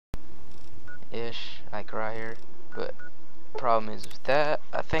ish, like right here. But problem is with that,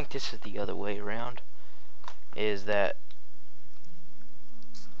 I think this is the other way around. Is that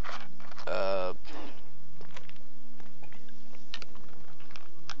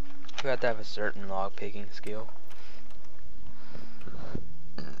you have to have a certain log picking skill.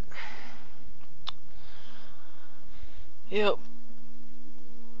 Yep.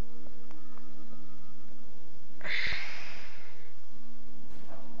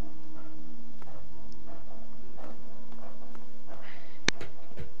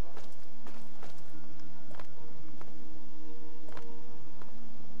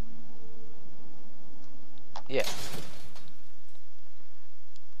 Yeah.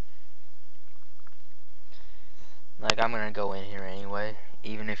 Like, I'm gonna go in here anyway,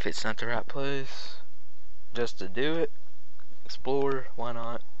 even if it's not the right place, just to do it. Explore, why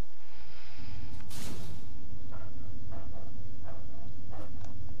not?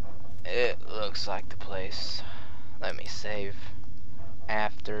 It looks like the place. Let me save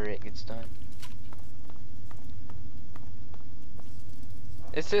after it gets done.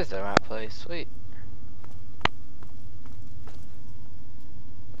 This is the right place, sweet.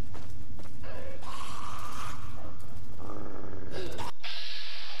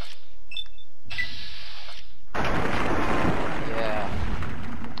 Yeah,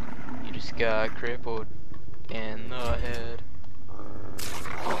 you just got crippled in the head.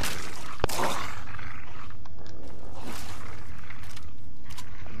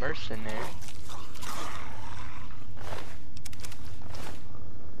 A mercenary.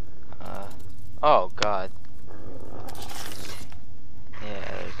 Oh god.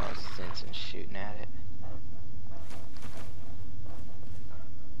 Yeah, there's no sense in shooting at it.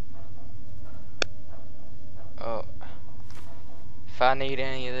 Oh. If I need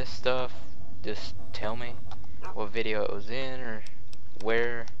any of this stuff, just tell me what video it was in or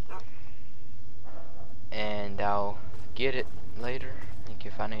where, and I'll get it later. Like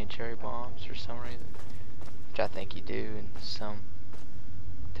if I need cherry bombs for some reason, which I think you do in some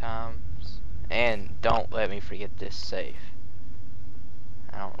times. And don't let me forget this safe.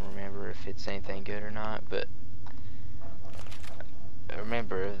 I don't remember if it's anything good or not, but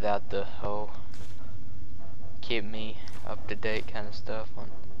remember about the whole keep me up to date kind of stuff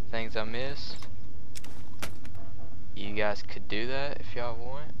on things I missed. You guys could do that if y'all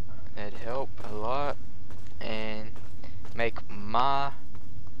want. That'd help a lot and make my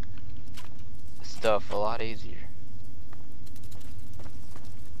stuff a lot easier.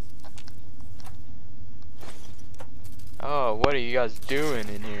 Oh, what are you guys doing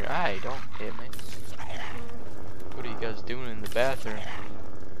in here? Hey, don't hit me. What are you guys doing in the bathroom?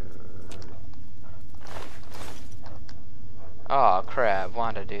 Oh crap,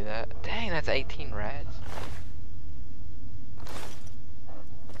 why'd I do that? Dang, that's 18 rats.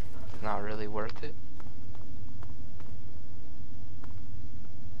 It's not really worth it.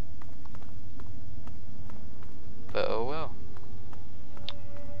 But oh well.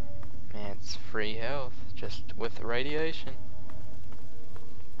 Man, it's free health, just with the radiation.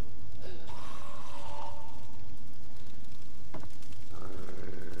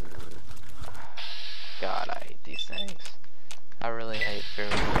 God, I hate these things. I really hate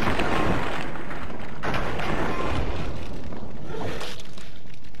fearless.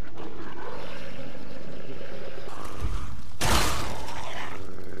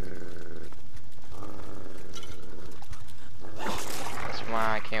 That's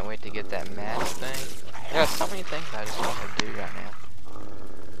why I can't wait to get that mask thing. There's so many things I just want to do right now.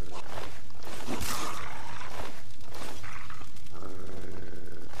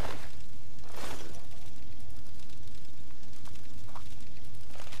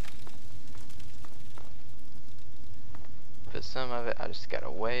 But some of it I just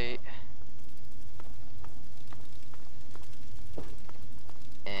gotta wait.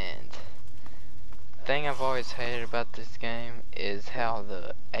 And the thing I've always hated about this game is how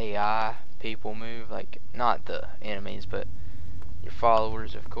the AI people move. Like, not the enemies, but your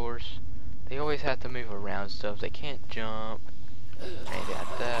followers, of course. They always have to move around stuff. They can't jump. Anything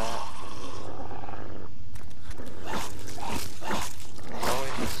like that. It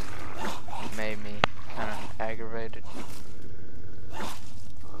always just made me kind of aggravated.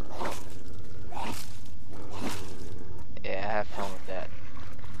 Yeah, have fun with that.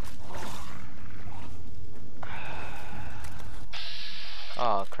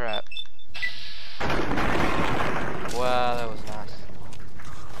 Oh crap. Wow, that was nice.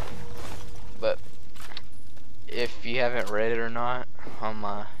 But if you haven't read it or not on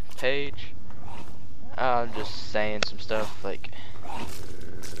my page, I'm just saying some stuff like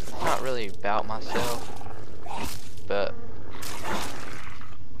it's not really about myself, but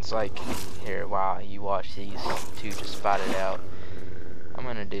looks like. Here, while you watch these two just spot it out, I'm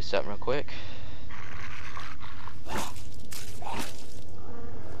gonna do something real quick.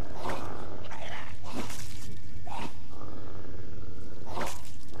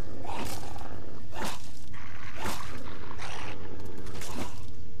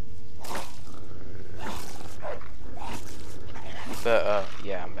 But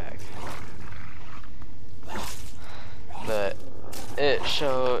yeah, I'm back. But it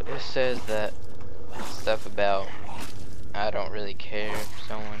says that stuff about I don't really care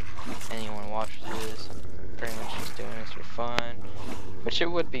if anyone watches this. I'm pretty much just doing this for fun. Which it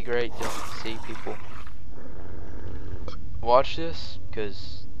would be great to see people watch this,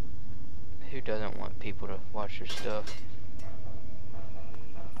 because who doesn't want people to watch your stuff?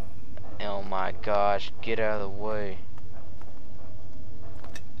 Oh my gosh, get out of the way.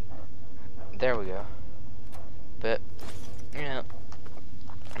 There we go. But, you know,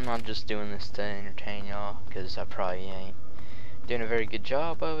 I'm not just doing this to entertain y'all, because I probably ain't doing a very good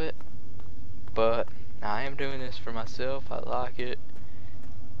job of it. But I am doing this for myself. I like it.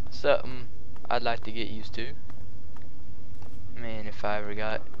 Something I'd like to get used to. I mean, if I ever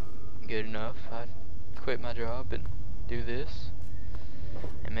got good enough, I'd quit my job and do this.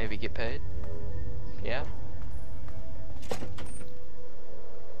 And maybe get paid. Yeah.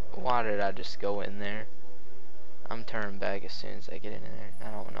 Why did I just go in there? I'm turning back as soon as I get in there.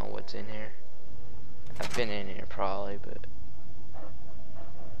 I don't know what's in here. I've been in here probably, but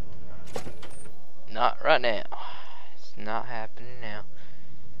not right now. It's not happening now.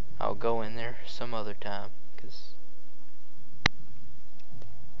 I'll go in there some other time, cause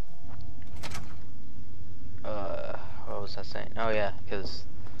what was I saying? Oh yeah, cause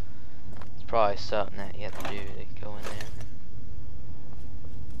it's probably something that you have to do to go in there.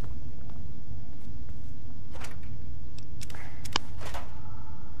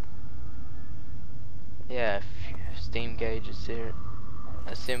 Yeah, steam gauges here,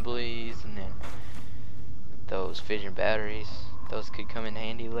 assemblies, and then those fission batteries. Those could come in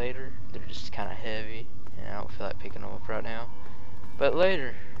handy later. They're just kind of heavy, and I don't feel like picking them up right now. But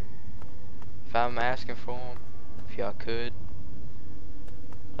later, if I'm asking for them, if y'all could,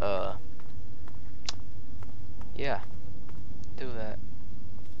 yeah, do that.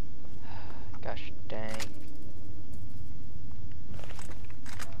 Gosh dang.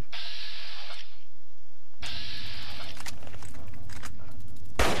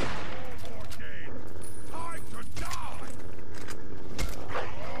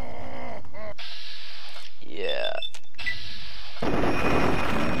 Yeah.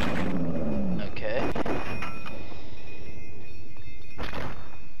 Okay.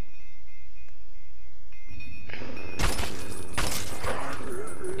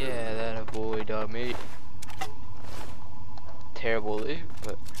 Yeah, that a boy dog meat. Terrible loot,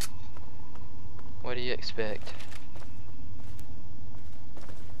 but what do you expect?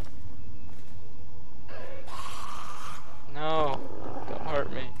 No, don't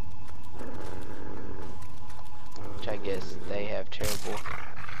hurt me. Which I guess they have terrible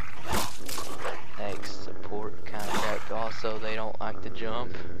X support contract. Also, they don't like to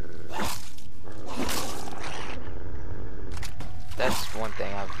jump. That's one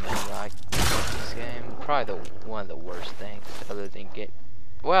thing I've never liked about this game. Probably one of the worst things, other than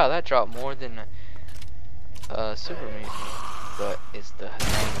wow, that dropped more than Super Mutant, but it's the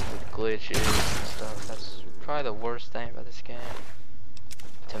thing with glitches and stuff. That's probably the worst thing about this game,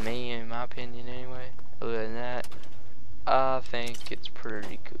 to me, in my opinion, anyway. Other than that, I think it's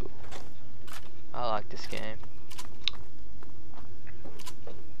pretty cool. I like this game.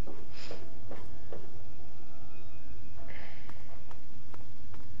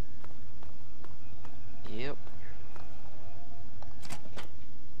 Yep.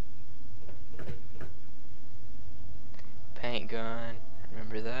 Paint gun,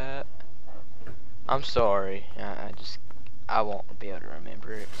 remember that? I'm sorry, I won't be able to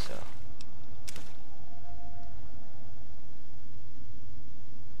remember it, so.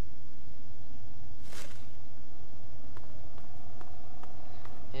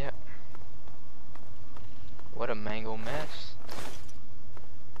 Yep. What a mango mess.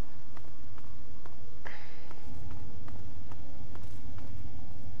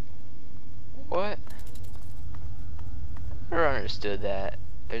 What? I never understood that.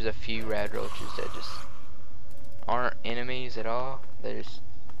 There's a few rad roaches that just aren't enemies at all.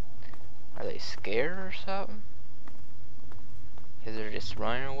 Are they scared or something? Cause they're just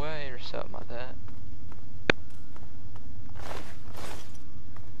running away or something like that.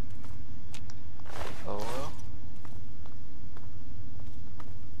 Oh well.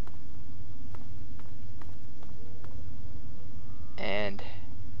 And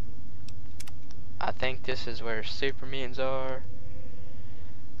think this is where super mutants are.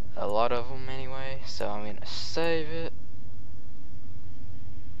 A lot of them anyway. So I'm gonna save it.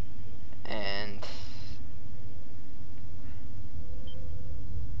 And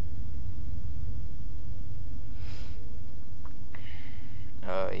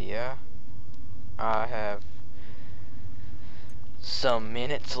yeah, I have some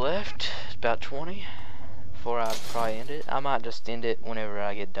minutes left. It's about 20 before I probably end it. I might just end it whenever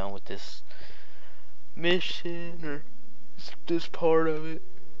I get done with this mission or this part of it.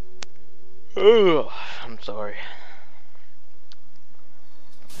 Ugh, I'm sorry.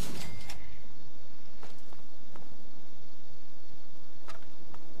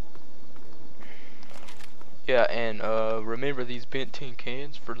 Yeah, and remember these bent tin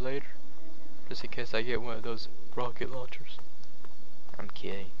cans for later, just in case I get one of those rocket launchers. I'm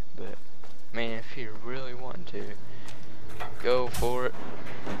kidding, but man, if you really want to, go for it.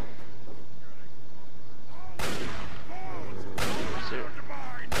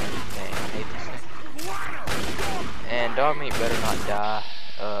 Dang, I hate this thing. And dog meat better not die.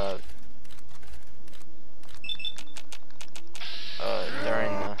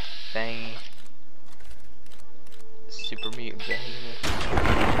 During the thing. Super mutant behemoth.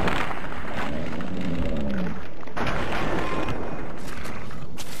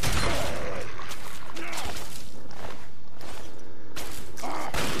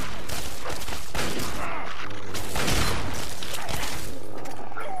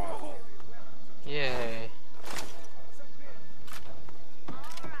 Yay.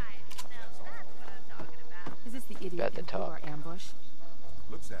 Is this the idiot who blew our ambush?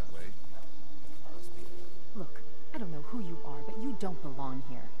 Looks that way. Look, I don't know who you are, but you don't belong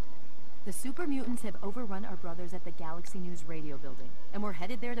here. The super mutants have overrun our brothers at the Galaxy News radio building, and we're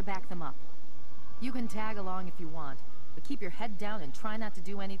headed there to back them up. You can tag along if you want, but keep your head down and try not to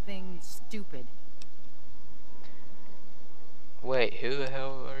do anything stupid. Wait, who the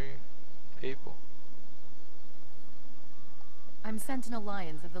hell are you people? I'm Sentinel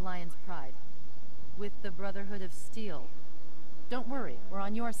Lions of the Lion's Pride, with the Brotherhood of Steel. Don't worry, we're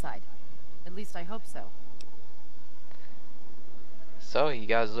on your side. At least I hope so. So, you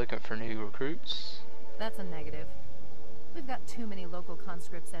guys looking for new recruits? That's a negative. We've got too many local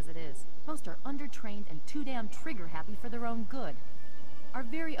conscripts as it is. Most are undertrained and too damn trigger-happy for their own good. Our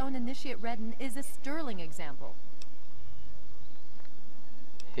very own Initiate Redden is a sterling example.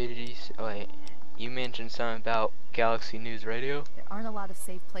 Who did you say? Wait, you mentioned something about Galaxy News Radio? There aren't a lot of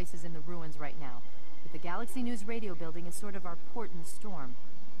safe places in the ruins right now, but the Galaxy News radio building is sort of our port in the storm.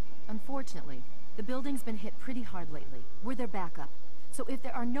 Unfortunately, the building's been hit pretty hard lately. We're their backup. So if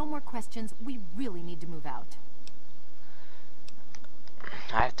there are no more questions, we really need to move out.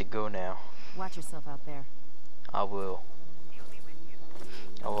 I have to go now. Watch yourself out there. I will.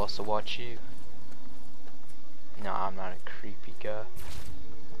 I'll also watch you. No, I'm not a creepy guy.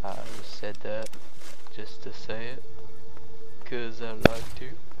 I just said that just to say it, 'cause I like to.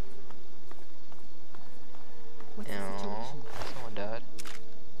 What's the situation? Someone died.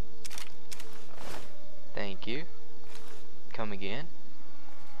 Thank you. Come again.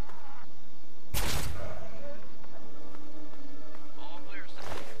 All clear,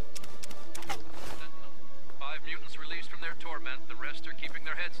 Sentinel. 5 mutants released from their torment. The rest are keeping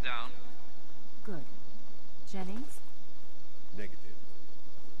their heads down. Good. Jennings? Negative.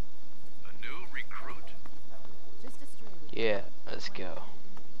 A new recruit? Just a stray with you. Yeah, let's go.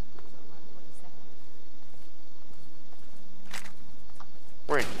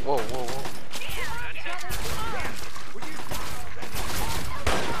 Wait, whoa, whoa, whoa.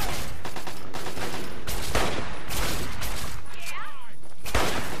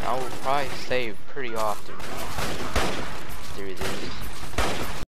 I will probably save pretty often through this.